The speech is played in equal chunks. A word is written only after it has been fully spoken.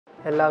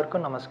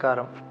എല്ലാവർക്കും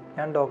നമസ്കാരം.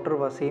 ഞാൻ doctor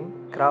Waseem,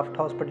 craft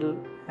hospital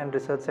and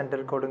research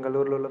centre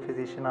കൊടുങ്ങല്ലൂരിലുള്ള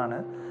ഫിസിഷ്യനാണ്.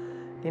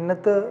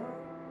 ഇന്നത്തെ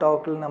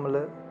ടോക്കിൽ നമ്മൾ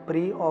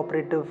പ്രീ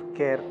ഓപ്പറേറ്റീവ്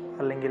കെയർ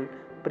അല്ലെങ്കിൽ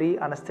പ്രീ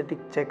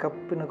അനസ്തെറ്റിക്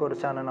ചെക്കപ്പിനെ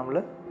കുറിച്ചാണ് നമ്മൾ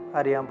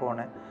അറിയാൻ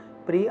പോകുന്നത്.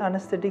 പ്രീ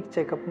അനസ്തെറ്റിക്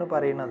ചെക്കപ്പ് എന്ന്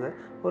പറയുന്നത്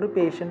ഒരു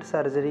പേഷ്യൻ്റ്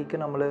സർജറിക്ക്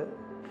നമ്മൾ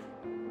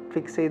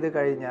ഫിക്സ് ചെയ്ത്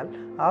കഴിഞ്ഞാൽ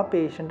ആ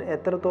പേഷ്യൻ്റ്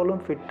എത്രത്തോളം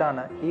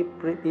ഫിറ്റാണ്,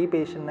 ഈ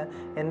പേഷ്യൻറ്റിന്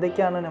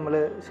എന്തൊക്കെയാണ് നമ്മൾ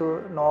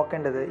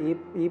നോക്കേണ്ടത്,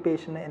 ഈ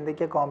പേഷ്യൻറ്റിന്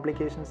എന്തൊക്കെ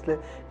കോംപ്ലിക്കേഷൻസിൽ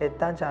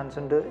എത്താൻ ചാൻസ്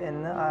ഉണ്ട്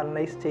എന്ന്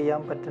അനലൈസ്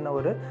ചെയ്യാൻ പറ്റുന്ന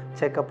ഒരു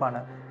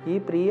ചെക്കപ്പാണ്. ഈ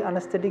പ്രീ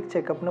അനസ്തെറ്റിക്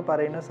ചെക്കപ്പ് എന്ന്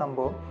പറയുന്ന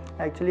സംഭവം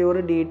ആക്ച്വലി ഒരു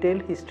ഡീറ്റെയിൽ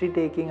ഹിസ്റ്ററി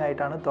ടേക്കിംഗ്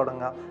ആയിട്ടാണ്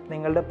തുടങ്ങുക.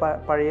 നിങ്ങളുടെ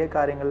പഴയ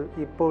കാര്യങ്ങൾ,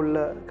 ഇപ്പോൾ ഉള്ള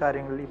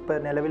കാര്യങ്ങൾ, ഇപ്പോൾ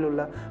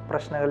നിലവിലുള്ള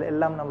പ്രശ്നങ്ങൾ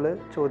എല്ലാം നമ്മൾ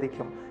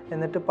ചോദിക്കും.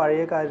 എന്നിട്ട്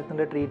പഴയ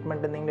കാര്യത്തിൻ്റെ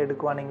ട്രീറ്റ്മെൻറ്റ് എന്തെങ്കിലും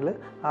എടുക്കുകയാണെങ്കിൽ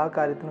ആ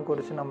കാര്യത്തിനെ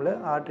കുറിച്ച് നമ്മൾ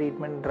ആ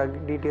ട്രീറ്റ്മെൻറ്റ്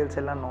ഡ്രഗ് ഡീറ്റെയിൽസ്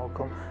എല്ലാം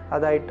നോക്കും.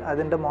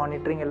 അതിൻ്റെ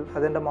മോണിറ്ററിങ്,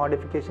 അതിൻ്റെ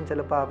മോഡിഫിക്കേഷൻ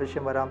ചിലപ്പോൾ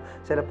ആവശ്യം വരാം,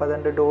 ചിലപ്പോൾ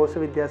അതിൻ്റെ ഡോസ്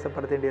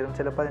വ്യത്യാസപ്പെടുത്തേണ്ടി വരും,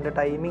 ചിലപ്പോൾ അതിൻ്റെ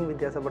ടൈമിംഗ്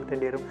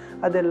വ്യത്യാസപ്പെടുത്തേണ്ടി വരും.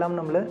 അതെല്ലാം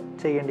നമ്മൾ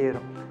ചെയ്യേണ്ടി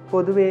വരും.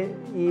 പൊതുവേ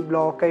ഈ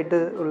ബ്ലോക്കായിട്ട്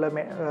ഉള്ള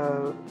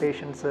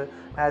പേഷ്യൻസ്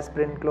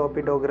ആസ്പിരിൻ,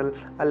 ക്ലോപ്പിഡോഗ്രൽ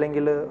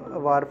അല്ലെങ്കിൽ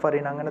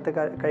വാർഫറിൻ അങ്ങനത്തെ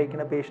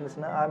കഴിക്കുന്ന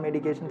പേഷ്യൻസിന് ആ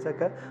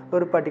മെഡിക്കേഷൻസൊക്കെ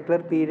ഒരു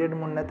പർട്ടിക്കുലർ പീരീഡ്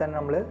മുന്നേ തന്നെ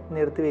നമ്മൾ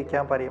നിർത്തി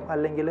വയ്ക്കാൻ പറയും.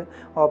 അല്ലെങ്കിൽ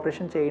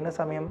ഓപ്പറേഷൻ ചെയ്യുന്ന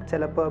സമയം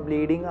ചിലപ്പോൾ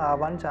ബ്ലീഡിങ്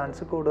ആവാൻ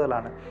ചാൻസ്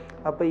കൂടുതലാണ്.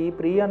 അപ്പോൾ ഈ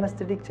പ്രീ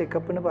അനസ്തെറ്റിക്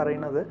ചെക്കപ്പിന്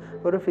പറയുന്നത്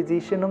ഒരു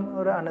ഫിസീഷ്യനും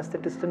ഒരു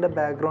അനസ്തെറ്റിസ്റ്റിൻ്റെ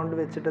ബാക്ക്ഗ്രൗണ്ട്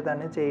വെച്ചിട്ട്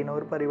തന്നെ ചെയ്യുന്ന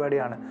ഒരു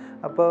പരിപാടിയാണ്.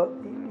 അപ്പോൾ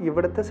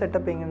ഇവിടുത്തെ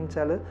സെറ്റപ്പ് എങ്ങനെയെന്ന്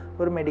വെച്ചാൽ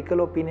ഒരു മെഡിക്കൽ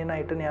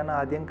ഒപ്പീനിയനായിട്ട് ഞാൻ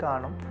ആദ്യം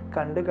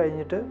കണ്ടു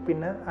കഴിഞ്ഞിട്ട്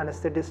പിന്നെ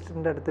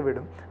അനസ്തെറ്റിസ്റ്റിൻ്റെ അടുത്ത്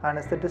വിടും.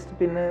 അനസ്തെറ്റിസ്റ്റ്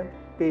പിന്നെ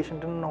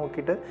പേഷ്യൻറ്റിനെ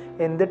നോക്കിയിട്ട്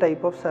എന്ത്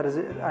ടൈപ്പ് ഓഫ്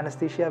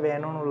അനസ്തീഷ്യ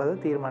വേണമെന്നുള്ളത്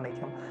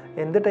തീരുമാനിക്കും.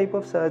 എന്ത് ടൈപ്പ്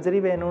ഓഫ് സർജറി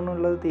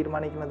വേണമെന്നുള്ളത്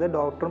തീരുമാനിക്കുന്നത്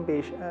ഡോക്ടറും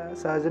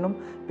സർജനും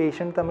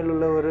പേഷ്യൻ്റ്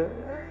തമ്മിലുള്ള ഒരു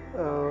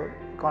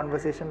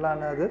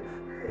കോൺവെർസേഷനിലാണ് അത്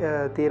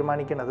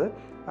തീരുമാനിക്കുന്നത്.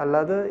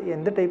 അല്ലാതെ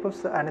എന്ത് ടൈപ്പ്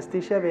ഓഫ്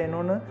അനസ്തീഷ്യ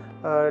വേണമെന്ന്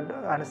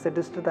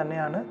അനസ്തെറ്റിസ്റ്റ്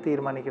തന്നെയാണ്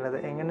തീരുമാനിക്കുന്നത്.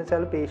 എങ്ങനെയെന്ന്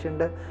വെച്ചാൽ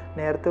പേഷ്യൻ്റ്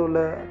നേരത്തെ ഉള്ള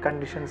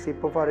കണ്ടീഷൻസ്,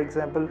 ഇപ്പോൾ ഫോർ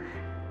എക്സാമ്പിൾ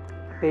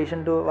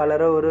പേഷ്യൻറ്റ്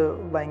വളരെ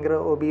ഭയങ്കര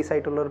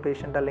ഒബീസായിട്ടുള്ള ഒരു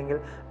പേഷ്യൻ്റ് അല്ലെങ്കിൽ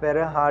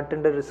വേറെ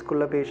ഹാർട്ടിൻ്റെ റിസ്ക്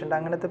ഉള്ള പേഷ്യൻ്റ്,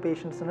 അങ്ങനത്തെ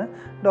പേഷ്യൻസിന്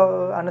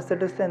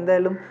അനസ്തെറ്റിസ്റ്റ്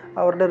എന്തായാലും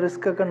അവരുടെ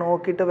റിസ്ക് ഒക്കെ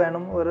നോക്കിയിട്ട്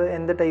വേണം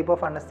എന്ത് ടൈപ്പ്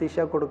ഓഫ്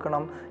അനസ്തീഷ്യ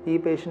കൊടുക്കണം, ഈ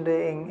പേഷ്യൻ്റ്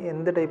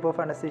എന്ത് ടൈപ്പ്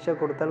ഓഫ് അനസ്തീഷ്യ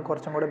കൊടുത്താൽ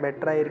കുറച്ചും കൂടെ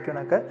ബെറ്റർ ആയിരിക്കും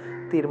എന്നൊക്കെ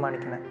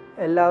തീരുമാനിക്കണം.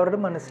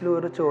 എല്ലാവരുടെ മനസ്സിലും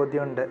ഒരു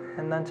ചോദ്യമുണ്ട്.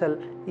 എന്താണെന്ന് വെച്ചാൽ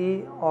ഈ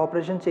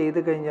ഓപ്പറേഷൻ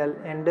ചെയ്ത് കഴിഞ്ഞാൽ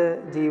എൻ്റെ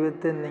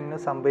ജീവിതത്തിൽ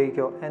എന്തെങ്കിലും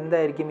സംഭവിക്കുമോ,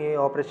 എന്തായിരിക്കും ഈ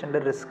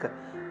ഓപ്പറേഷൻ്റെ റിസ്ക്?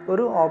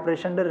 ഒരു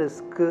ഓപ്പറേഷൻ്റെ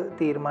റിസ്ക്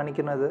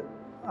തീരുമാനിക്കുന്നത്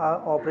ആ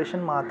ഓപ്പറേഷൻ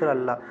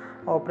മാത്രമല്ല,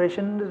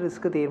 ഓപ്പറേഷൻ്റെ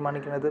റിസ്ക്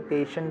തീരുമാനിക്കുന്നത്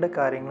പേഷ്യൻ്റെ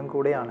കാര്യങ്ങളും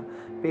കൂടെയാണ്.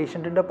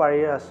 പേഷ്യൻറ്റിൻ്റെ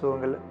പഴയ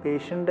അസുഖങ്ങൾ,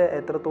 പേഷ്യൻ്റ്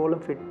എത്രത്തോളം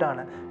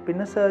ഫിറ്റാണ്,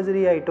 പിന്നെ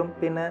സർജറി ആയിട്ടും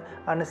പിന്നെ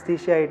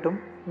അനസ്തീഷ്യ ആയിട്ടും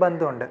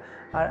ബന്ധമുണ്ട്.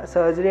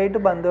 സർജറി ആയിട്ട്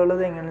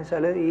ബന്ധമുള്ളത് എങ്ങനെയാണെന്ന്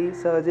വെച്ചാൽ ഈ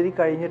സർജറി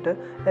കഴിഞ്ഞിട്ട്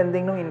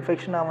എന്തെങ്കിലും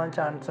ഇൻഫെക്ഷൻ ആവാൻ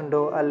ചാൻസ്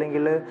ഉണ്ടോ,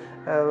 അല്ലെങ്കിൽ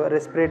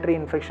റെസ്പിറേറ്ററി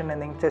ഇൻഫെക്ഷൻ,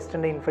 എന്തെങ്കിലും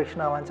ചെസ്റ്റിൻ്റെ ഇൻഫെക്ഷൻ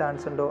ആവാൻ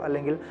ചാൻസ് ഉണ്ടോ,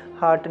 അല്ലെങ്കിൽ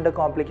ഹാർട്ടിൻ്റെ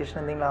കോംപ്ലിക്കേഷൻ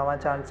എന്തെങ്കിലും ആവാൻ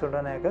ചാൻസ് ഉണ്ടോ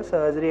എന്നൊക്കെ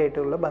സർജറി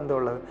ആയിട്ടുള്ള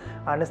ബന്ധമുള്ളത്.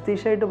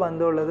 അനസ്തീഷ്യ ആയിട്ട്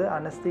ബന്ധമുള്ളത്,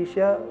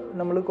 അനസ്തീഷ്യ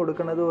നമ്മൾ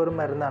കൊടുക്കുന്നത് ഒരു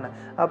മരുന്നാണ്.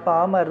 അപ്പോൾ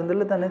ആ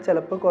മരുന്നിൽ തന്നെ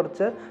ചിലപ്പോൾ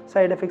കുറച്ച്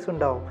സൈഡ് എഫക്ട്സ്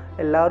ഉണ്ടാവും.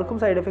 എല്ലാവർക്കും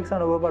സൈഡ് എഫക്ട്സ്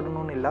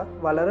അനുഭവപ്പെടണമെന്നില്ല.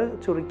 വളരെ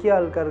ചുരുക്കിയ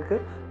ആൾക്കാർക്ക്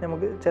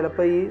നമുക്ക്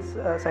ചിലപ്പോൾ ഈ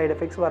സൈഡ്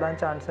എഫക്ട്സ് വരാൻ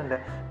ചാൻസ് ഉണ്ട്.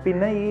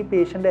 പിന്നെ ഈ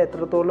പേഷ്യൻ്റ്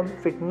എത്രത്തോളം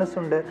ഫിറ്റ്നസ്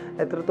ഉണ്ട്,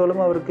 എത്രത്തോളം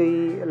അവർക്ക്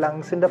ഈ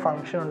ലങ്സിൻ്റെ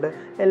ഫങ്ഷൻ ഉണ്ട്,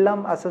 എല്ലാം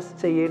അസസ്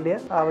ചെയ്യേണ്ട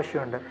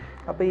ആവശ്യമുണ്ട്.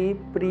 അപ്പോൾ ഈ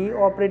പ്രീ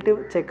ഓപ്പറേറ്റീവ്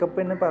ചെക്കപ്പ്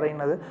എന്ന്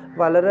പറയുന്നത്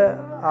വളരെ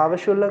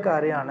ആവശ്യമുള്ള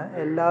കാര്യമാണ്.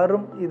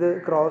 എല്ലാവരും ഇത്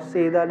ക്രോസ്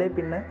ചെയ്താലേ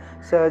പിന്നെ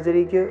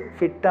സർജറിക്ക്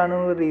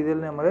ഫിറ്റാണെന്നുള്ള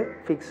രീതിയിൽ നമ്മൾ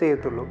ഫിക്സ്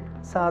ചെയ്യത്തുള്ളൂ.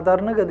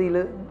 സാധാരണഗതിയിൽ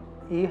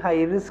ഈ ഹൈ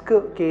റിസ്ക്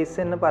കേസ്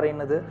എന്ന്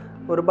പറയുന്നത്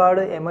ഒരുപാട്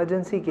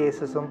എമർജൻസി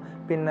കേസസും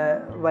പിന്നെ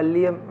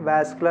വലിയ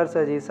വാസ്കുലർ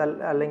സർജറീസ്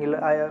അല്ലെങ്കിൽ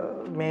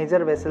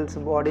മേജർ വെസൽസ്,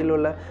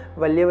 ബോഡിയിലുള്ള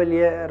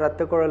വലിയ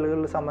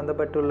രക്തക്കുഴലുകൾ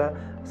സംബന്ധപ്പെട്ടുള്ള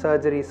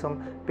സർജറീസും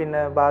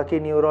പിന്നെ ബാക്കി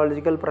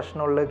ന്യൂറോളജിക്കൽ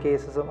പ്രശ്നമുള്ള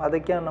കേസസും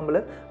അതൊക്കെയാണ് നമ്മൾ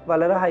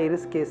വളരെ ഹൈ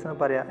റിസ്ക് കേസ് എന്ന്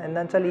പറയാം.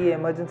 എന്താണെന്ന് വെച്ചാൽ ഈ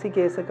എമർജൻസി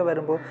കേസൊക്കെ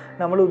വരുമ്പോൾ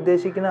നമ്മൾ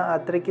ഉദ്ദേശിക്കുന്ന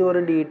അത്രയ്ക്ക്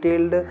ഒരു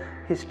ഡീറ്റെയിൽഡ്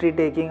ഹിസ്റ്ററി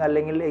ടേക്കിംഗ്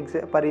അല്ലെങ്കിൽ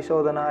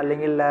പരിശോധന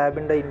അല്ലെങ്കിൽ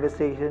ലാബിൻ്റെ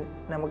ഇൻവെസ്റ്റിഗേഷൻ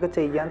നമുക്ക്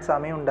ചെയ്യാൻ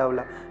സമയം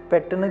ഉണ്ടാവില്ല.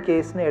 പെട്ടെന്ന്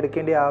കേസിന്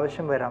എടുക്കേണ്ട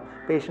ആവശ്യം വരാം.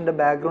 പേഷ്യൻ്റെ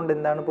ബാക്ക്ഗ്രൗണ്ട്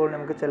എന്താണ് പോലും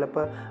നമുക്ക്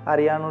ചിലപ്പോൾ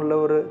അറിയാനുള്ള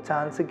ഒരു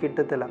ചാൻസ്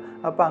കിട്ടത്തില്ല.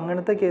 അപ്പോൾ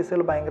അങ്ങനത്തെ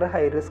കേസുകൾ ഭയങ്കര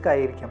ഹൈ റിസ്ക്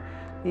ആയിരിക്കും.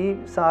 ഈ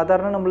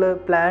സാധാരണ നമ്മൾ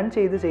പ്ലാൻ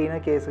ചെയ്ത് ചെയ്യുന്ന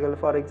കേസുകൾ,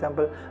 ഫോർ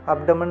എക്സാമ്പിൾ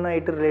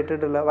അബ്ഡമനായിട്ട്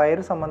റിലേറ്റഡ് ഉള്ള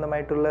വയറ്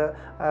സംബന്ധമായിട്ടുള്ള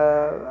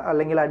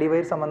അല്ലെങ്കിൽ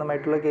അടിവയർ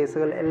സംബന്ധമായിട്ടുള്ള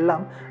കേസുകൾ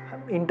എല്ലാം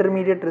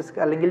ഇൻ്റർമീഡിയറ്റ് റിസ്ക്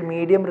അല്ലെങ്കിൽ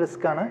മീഡിയം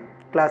റിസ്ക് ആണ്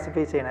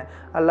ക്ലാസിഫൈ ചെയ്യുന്നത്.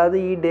 അല്ലാതെ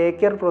ഈ ഡേ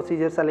കെയർ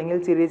പ്രൊസീജിയേഴ്സ് അല്ലെങ്കിൽ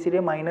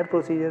ചെറിയ മൈനർ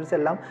പ്രൊസീജിയേഴ്സ്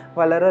എല്ലാം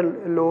വളരെ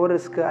ലോ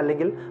റിസ്ക്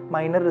അല്ലെങ്കിൽ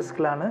മൈനർ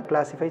റിസ്കിലാണ്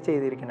ക്ലാസിഫൈ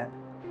ചെയ്തിരിക്കുന്നത്.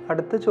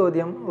 അടുത്ത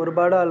ചോദ്യം,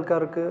 ഒരുപാട്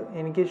ആൾക്കാർക്ക്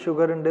എനിക്ക്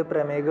ഷുഗർ ഉണ്ട്,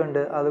 പ്രമേഹമുണ്ട്,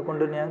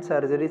 അതുകൊണ്ട് ഞാൻ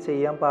സർജറി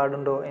ചെയ്യാൻ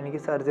പാടുണ്ടോ, എനിക്ക്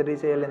സർജറി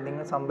ചെയ്യാൻ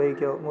എന്തെങ്കിലും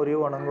സംഭവിക്കുമോ,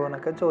 മുറിവ് ഉണങ്ങുമോ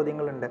എന്നൊക്കെ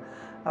ചോദ്യങ്ങളുണ്ട്.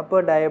 അപ്പോൾ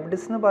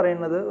ഡയബറ്റീസ് എന്ന്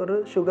പറയുന്നത് ഒരു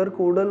ഷുഗർ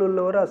കൂടുതലുള്ള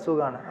ഒരു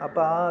അസുഖമാണ്.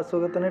 അപ്പോൾ ആ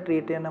അസുഖത്തിനെ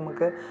ട്രീറ്റ് ചെയ്യാൻ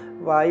നമുക്ക്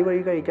വായു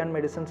വഴി കഴിക്കാൻ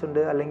മെഡിസിൻസ്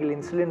ഉണ്ട്, അല്ലെങ്കിൽ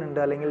ഇൻസുലിൻ ഉണ്ട്,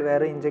 അല്ലെങ്കിൽ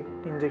വേറെ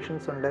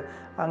ഇഞ്ചെക്ഷൻസ് ഉണ്ട്.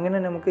 അങ്ങനെ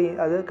നമുക്ക്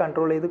അത്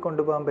കൺട്രോൾ ചെയ്ത്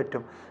കൊണ്ടുപോകാൻ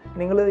പറ്റും.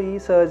 നിങ്ങൾ ഈ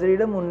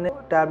സർജറിയുടെ മുന്നേ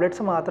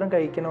ടാബ്ലറ്റ്സ് മാത്രം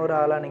കഴിക്കുന്ന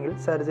ഒരാളാണെങ്കിൽ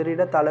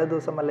സർജറിയുടെ തലേ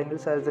ദിവസം അല്ലെങ്കിൽ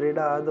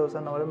സർജറിയുടെ ആ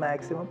ദിവസം നമ്മൾ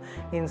മാക്സിമം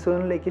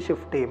ഇൻസുലിനിലേക്ക്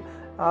ഷിഫ്റ്റ് ചെയ്യും.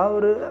 ആ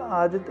ഒരു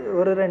ആദ്യത്തെ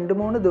ഒരു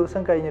 2-3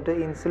 ദിവസം കഴിഞ്ഞിട്ട്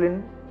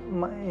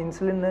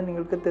ഇൻസുലിനെ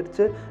നിങ്ങൾക്ക്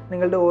തിരിച്ച്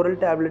നിങ്ങളുടെ ഓറൽ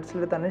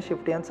ടാബ്ലറ്റ്സിൽ തന്നെ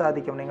ഷിഫ്റ്റ് ചെയ്യാൻ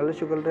സാധിക്കും, നിങ്ങളുടെ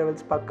ഷുഗർ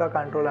ലെവൽസ് പക്ക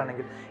കൺട്രോൾ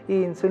ആണെങ്കിൽ. ഈ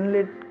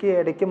ഇൻസുലിനിലേക്ക്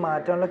ഇടയ്ക്ക്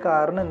മാറ്റാനുള്ള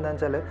കാരണം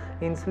എന്താണെന്ന്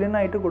വെച്ചാൽ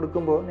ഇൻസുലിനായിട്ട്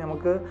കൊടുക്കുമ്പോൾ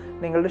നമുക്ക്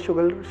നിങ്ങളുടെ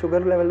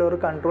ഷുഗർ ലെവലിൽ ഒരു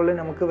കൺട്രോളിൽ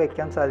നമുക്ക്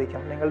വെക്കാൻ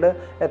സാധിക്കും. നിങ്ങളുടെ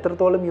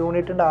എത്രത്തോളം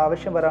യൂണിറ്റിൻ്റെ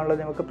ആവശ്യം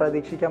വരാനുള്ളത് നമുക്ക്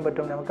പ്രതീക്ഷിക്കാൻ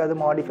പറ്റും, നമുക്കത്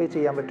മോഡിഫൈ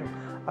ചെയ്യാൻ പറ്റും.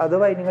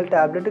 അതുവഴി നിങ്ങൾ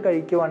ടാബ്ലറ്റ്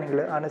കഴിക്കുവാണെങ്കിൽ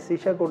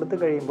അനസ്തീഷ്യ കൊടുത്ത്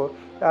കഴിയുമ്പോൾ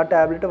ആ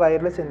ടാബ്ലറ്റ്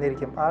വയറിൽ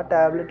ചെന്നിരിക്കും. ആ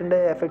ടാബ്ലറ്റിൻ്റെ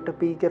എഫക്റ്റ്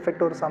പീക്ക്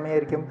എഫക്റ്റ് ഒരു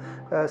സമയമായിരിക്കും,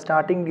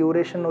 സ്റ്റാർട്ടിങ്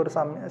ഡ്യൂറേഷൻ ഒരു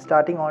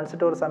സ്റ്റാർട്ടിങ്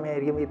ഓൺസെറ്റ് ഒരു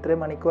സമയമായിരിക്കും, ഇത്രയും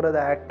മണിക്കൂർ അത്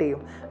ആക്ട്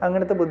ചെയ്യും.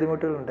 അങ്ങനത്തെ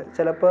ബുദ്ധിമുട്ടുകളുണ്ട്.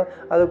 ചിലപ്പോൾ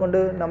അതുകൊണ്ട്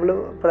നമ്മൾ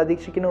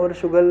പ്രതീക്ഷിക്കുന്ന ഒരു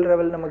ഷുഗർ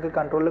ലെവൽ നമുക്ക്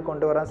കൺട്രോളിൽ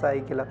കൊണ്ടുവരാൻ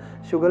സാധിക്കില്ല.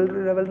 ഷുഗർ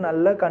ലെവൽ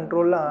നല്ല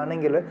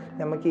കൺട്രോളിലാണെങ്കിൽ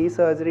നമുക്ക് ഈ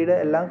സർജറിയുടെ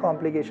എല്ലാ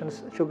കോംപ്ലിക്കേഷൻസ്,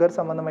 ഷുഗർ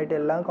സംബന്ധമായിട്ട്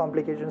എല്ലാ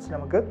കോംപ്ലിക്കേഷൻസ്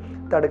നമുക്ക്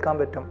തടുക്കാൻ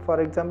പറ്റും. ഫോർ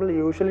എക്സാമ്പിൾ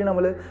യൂഷ്വലി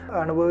നമ്മൾ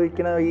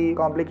അനുഭവിക്കുന്ന ഈ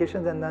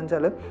കോംപ്ലിക്കേഷൻസ് എന്താണെന്ന്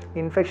വെച്ചാൽ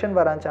ഇൻഫെക്ഷൻ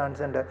വരാൻ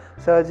ചാൻസ് ഉണ്ട്,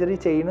 സർജറി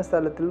ചെയ്യുന്ന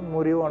സ്ഥലത്തിൽ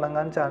മുറിവ്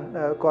ഉണങ്ങാൻ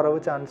കുറവ്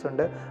ചാൻസ്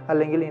ഉണ്ട്,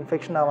 അല്ലെങ്കിൽ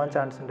ഇൻഫെക്ഷൻ ആവാൻ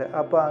ചാൻസ് ഉണ്ട്.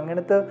 അപ്പോൾ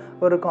അങ്ങനത്തെ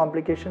ഒരു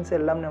കോംപ്ലിക്കേഷൻസ്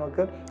എല്ലാം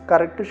നമുക്ക്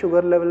കറക്റ്റ്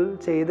ഷുഗർ ലെവൽ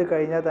ചെയ്ത്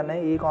കഴിഞ്ഞാൽ തന്നെ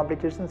ഈ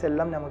കോംപ്ലിക്കേഷൻസ്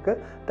എല്ലാം നമുക്ക്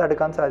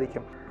തടുക്കാൻ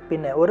സാധിക്കും.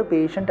 പിന്നെ ഒരു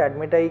പേഷ്യൻ്റ്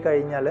അഡ്മിറ്റായി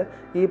കഴിഞ്ഞാൽ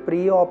ഈ പ്രീ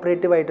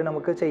ഓപ്പറേറ്റീവായിട്ട്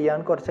നമുക്ക് ചെയ്യാൻ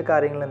കുറച്ച്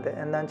കാര്യങ്ങളുണ്ട്.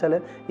 എന്താണെന്ന് വെച്ചാൽ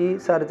ഈ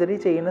സർജറി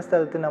ചെയ്യുന്ന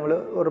സ്ഥലത്ത് നമ്മൾ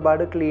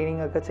ഒരുപാട്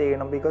ക്ലീനിങ് ഒക്കെ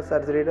ചെയ്യണം. ബിക്കോസ്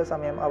സർജറിയുടെ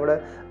സമയം അവിടെ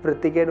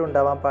വൃത്തികേട്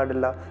ഉണ്ടാവാൻ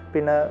പാടില്ല.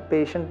 പിന്നെ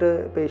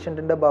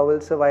പേഷ്യൻറ്റിൻ്റെ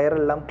ബവൽസ്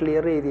വയറെല്ലാം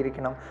ക്ലിയർ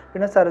ചെയ്തിരിക്കണം.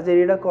 പിന്നെ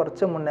സർജറിയുടെ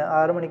കുറച്ച് മുന്നേ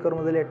 6 മണിക്കൂർ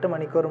മുതൽ 8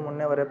 മണിക്കൂർ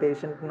മുന്നേ വരെ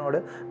പേഷ്യൻറ്റിനോട്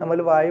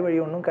നമ്മൾ വായു വഴി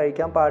ഒന്നും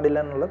കഴിക്കാൻ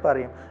പാടില്ല എന്നുള്ളത്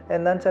പറയും.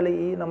 എന്താണെന്ന് വെച്ചാൽ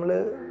ഈ നമ്മൾ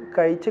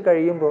കഴിച്ച്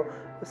കഴിയുമ്പോൾ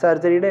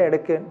സർജറിയുടെ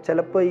ഇടയ്ക്ക്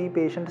ചിലപ്പോൾ ഈ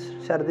പേഷ്യൻറ്റ്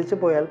ഛർദ്ദിച്ച്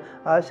പോയാൽ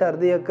ആ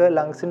ഛർദിയൊക്കെ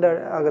ലങ്സിൻ്റെ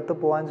അകത്ത്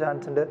പോകാൻ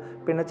ചാൻസ് ഉണ്ട്.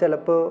 പിന്നെ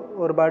ചിലപ്പോൾ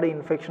ഒരുപാട്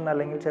ഇൻഫെക്ഷൻ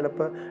അല്ലെങ്കിൽ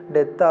ചിലപ്പോൾ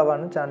ഡെത്ത്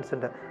ആവാനും ചാൻസ്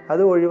ഉണ്ട്.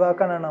 അത്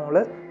ഒഴിവാക്കാനാണ് നമ്മൾ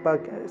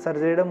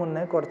സർജറിയുടെ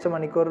മുന്നേ കുറച്ച്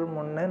മണിക്കൂർ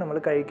മുന്നേ നമ്മൾ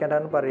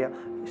കഴിക്കേണ്ടതെന്ന് പറയുക.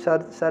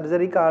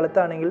 സർജറി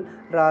കാലത്താണെങ്കിൽ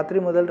രാത്രി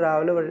മുതൽ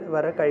രാവിലെ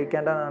വരെ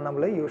കഴിക്കേണ്ടതാണ്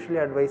നമ്മൾ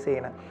യൂഷ്വലി അഡ്വൈസ്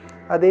ചെയ്യുന്നത്.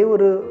 അതേ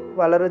ഒരു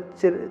വളരെ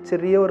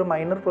ചെറിയ ഒരു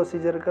മൈനർ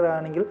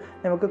പ്രൊസീജിയർക്കാണെങ്കിൽ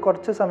നമുക്ക്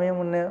കുറച്ച് സമയം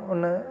മുന്നേ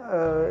ഒന്ന്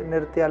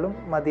നിർത്തിയാലും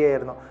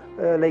മതിയായിരുന്നു.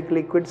 ലൈക്ക്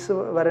ലിക്വിഡ്സ്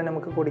വരെ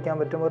നമുക്ക് കുടിക്കാൻ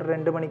പറ്റും. ഒരു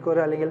 2 മണിക്കൂർ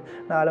അല്ലെങ്കിൽ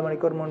 4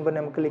 മണിക്കൂർ മുൻപ്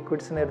നമുക്ക്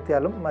ലിക്വിഡ്സ്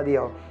നിർത്തിയാലും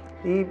മതിയാവും.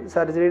 ഈ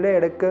സർജറിയുടെ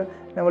ഇടയ്ക്ക്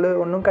നമ്മൾ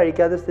ഒന്നും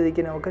കഴിക്കാത്ത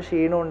സ്ഥിതിക്ക് നമുക്ക്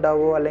ക്ഷീണം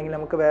ഉണ്ടാവുമോ അല്ലെങ്കിൽ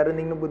നമുക്ക് വേറെ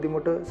എന്തെങ്കിലും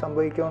ബുദ്ധിമുട്ട്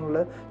സംഭവിക്കുമോ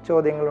എന്നുള്ള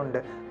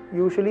ചോദ്യങ്ങളുണ്ട്.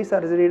 യൂഷ്വലി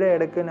സർജറിയുടെ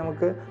ഇടയ്ക്ക്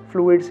നമുക്ക്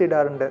ഫ്ലൂയിഡ്സ്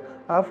ഇടാറുണ്ട്.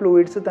 ആ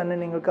ഫ്ലൂയിഡ്സ് തന്നെ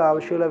നിങ്ങൾക്ക്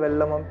ആവശ്യമുള്ള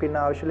വെള്ളവും പിന്നെ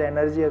ആവശ്യമുള്ള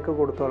എനർജിയൊക്കെ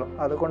കൊടുത്തോളും.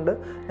 അതുകൊണ്ട്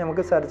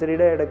നമുക്ക്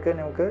സർജറിയുടെ ഇടയ്ക്ക്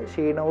നമുക്ക്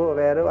ക്ഷീണമോ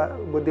വേറെ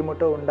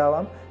ബുദ്ധിമുട്ടോ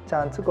ഉണ്ടാവാൻ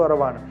ചാൻസ്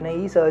കുറവാണ്. പിന്നെ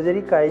ഈ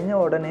സർജറി കഴിഞ്ഞ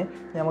ഉടനെ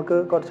നമുക്ക്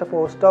കുറച്ച്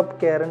പോസ്റ്റ് ഓപ്പ്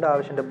കെയറിൻ്റെ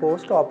ആവശ്യമുണ്ട്.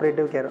 പോസ്റ്റ്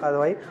ഓപ്പറേറ്റീവ് കെയർ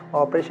അഥവാ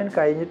ഓപ്പറേഷൻ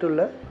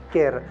കഴിഞ്ഞിട്ടുള്ള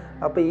കെയർ.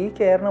 അപ്പോൾ ഈ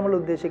കെയർ നമ്മൾ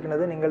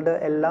ഉദ്ദേശിക്കുന്നത് നിങ്ങളുടെ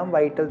എല്ലാം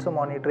വൈറ്റൽസ്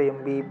മോണിറ്റർ ചെയ്യും.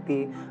 BP,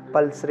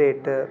 പൾസ്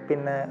റേറ്റ്,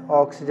 പിന്നെ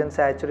ഓക്സിജൻ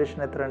സാച്ചുറേഷൻ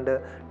എത്രയുണ്ട്,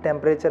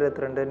 ടെമ്പറേച്ചർ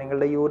എത്രയുണ്ട്,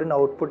 നിങ്ങളുടെ യൂറിൻ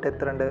ഔട്ട്പുട്ട്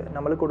എത്രയുണ്ട്,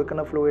 നമ്മൾ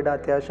കൊടുക്കുന്ന ഫ്ലൂയിഡ്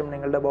അത്യാവശ്യം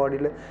നിങ്ങളുടെ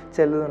ബോഡിയിൽ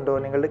ചെല്ലുന്നുണ്ടോ,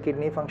 നിങ്ങളുടെ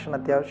കിഡ്നി ഫംഗ്ഷൻ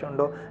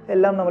അത്യാവശ്യമുണ്ടോ,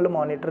 എല്ലാം നമ്മൾ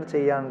മോണിറ്റർ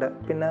ചെയ്യാറുണ്ട്.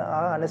 പിന്നെ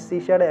ആ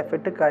അനസ്തീഷ്യയുടെ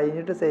എഫക്റ്റ്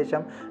കഴിഞ്ഞിട്ട്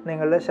ശേഷം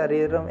നിങ്ങളുടെ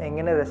ശരീരം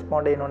എങ്ങനെ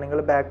റെസ്പോണ്ട് ചെയ്യണോ,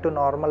 നിങ്ങൾ ബാക്ക് ടു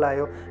നോർമൽ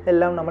ആയോ,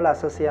 എല്ലാം നമ്മൾ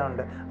അസസ്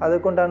ചെയ്യാറുണ്ട്.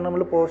 അതുകൊണ്ടാണ്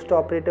നമ്മൾ പോസ്റ്റ്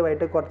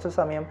ഓപ്പറേറ്റീവായിട്ട് കുറച്ച്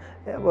സമയം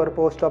ഒരു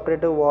പോസ്റ്റ്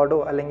ഓപ്പറേറ്റീവ് വാർഡോ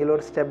അല്ലെങ്കിൽ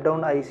ഒരു സ്റ്റെപ്പ്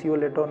ഡൗൺ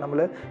ICUലിട്ടോ നമ്മൾ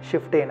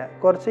ഷിഫ്റ്റ് ചെയ്യണം.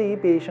 കുറച്ച് ഈ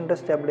പേഷ്യൻ്റ്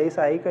സ്റ്റെബിലൈസ്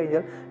ആയി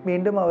കഴിഞ്ഞാൽ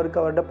വീണ്ടും അവർക്ക്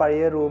അവരുടെ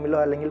പഴയ റൂമിലോ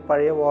അല്ലെങ്കിൽ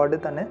പഴയ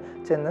വാർഡിൽ തന്നെ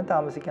ചെന്ന്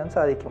താമസിക്കാൻ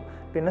സാധിക്കും.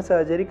 പിന്നെ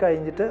സർജറി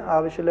കഴിഞ്ഞിട്ട്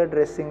ആവശ്യമുള്ള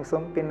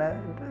ഡ്രസ്സിങ്സും പിന്നെ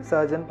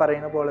സർജൻ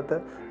പറയുന്ന പോലത്തെ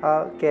ആ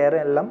കെയർ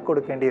എല്ലാം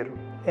കൊടുക്കേണ്ടി വരും.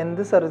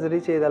 എന്ത് സർജറി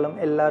ചെയ്താലും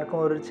എല്ലാവർക്കും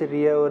ഒരു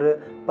ചെറിയ ഒരു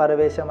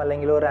പരവേശം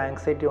അല്ലെങ്കിൽ ഒരു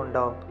ആങ്സൈറ്റി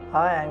ഉണ്ടാവും.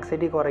 ആ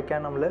ആങ്സൈറ്റി കുറയ്ക്കാൻ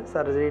നമ്മൾ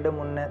സർജറിയുടെ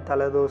മുന്നേ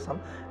തലേദിവസം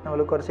നമ്മൾ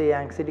കുറച്ച് ഈ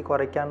ആങ്സൈറ്റി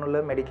കുറയ്ക്കാനുള്ള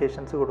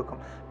മെഡിക്കേഷൻസ് കൊടുക്കും.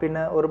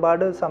 പിന്നെ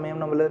ഒരുപാട് സമയം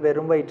നമ്മൾ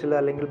വെറും വയറ്റിൽ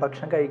അല്ലെങ്കിൽ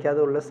ഭക്ഷണം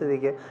കഴിക്കാതെ ഉള്ള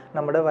സ്ഥിതിക്ക്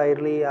നമ്മുടെ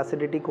വയറിൽ ഈ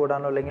അസിഡിറ്റി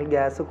കൂടാനോ അല്ലെങ്കിൽ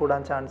ഗ്യാസ്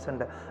കൂടാൻ ചാൻസ്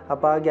ഉണ്ട്.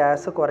 അപ്പോൾ ആ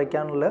ഗ്യാസ്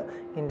കുറയ്ക്കാനുള്ള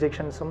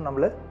ഇഞ്ചെക്ഷൻസും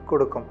നമ്മൾ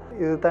കൊടുക്കും.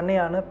 ഇത്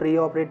തന്നെയാണ് pre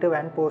operative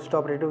and post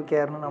operative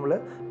കെയറിന് നമ്മൾ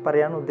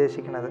പറയാൻ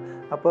ഉദ്ദേശിക്കുന്നത്.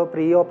 അപ്പോൾ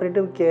പ്രീ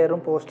ഓപ്പറേറ്റീവ്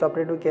കെയറും പോസ്റ്റ്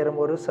ഓപ്പറേറ്റീവ് കെയറും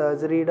ഒരു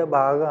സർജറിയുടെ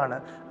ഭാഗമാണ്.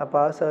 അപ്പോൾ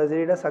ആ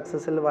സർജറിയുടെ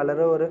സക്സസ്സിൽ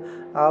വളരെ ഒരു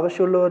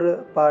ആവശ്യമുള്ള ഒരു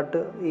പാർട്ട്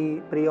ഈ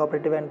pre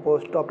operative and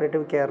post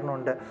operative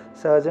കെയറിനുണ്ട്.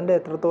 സർജൻ്റെ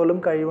എത്രത്തോളം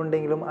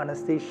കഴിവുണ്ടെങ്കിലും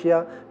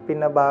അനസ്തീഷ്യ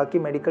പിന്നെ ബാക്കി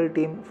മെഡിക്കൽ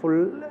ടീം ഫുൾ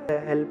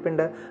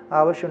ഹെൽപ്പിൻ്റെ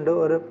ആവശ്യമുണ്ട്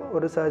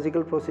ഒരു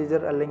സർജിക്കൽ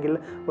പ്രൊസീജിയർ അല്ലെങ്കിൽ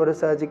ഒരു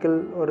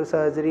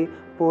സർജറി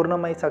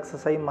പൂർണ്ണമായി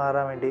സക്സസ്സായി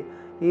മാറാൻ വേണ്ടി.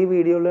 ഈ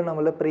വീഡിയോയിൽ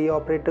നമ്മൾ പ്രീ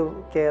ഓപ്പറേറ്റീവ്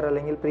കെയർ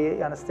അല്ലെങ്കിൽ പ്രീ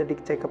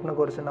അനസ്തെറ്റിക് ചെക്കപ്പിനെ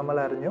കുറിച്ച് നമ്മൾ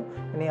അറിഞ്ഞു.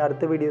 ഇനി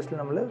അടുത്ത വീഡിയോസിൽ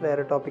നമ്മൾ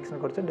വേറെ ടോപ്പിക്സിനെ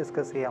കുറിച്ച്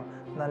ഡിസ്കസ് ചെയ്യാം.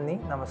 നന്ദി,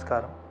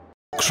 നമസ്കാരം.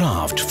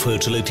 Craft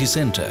Fertility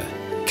Center,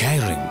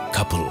 caring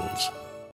couples.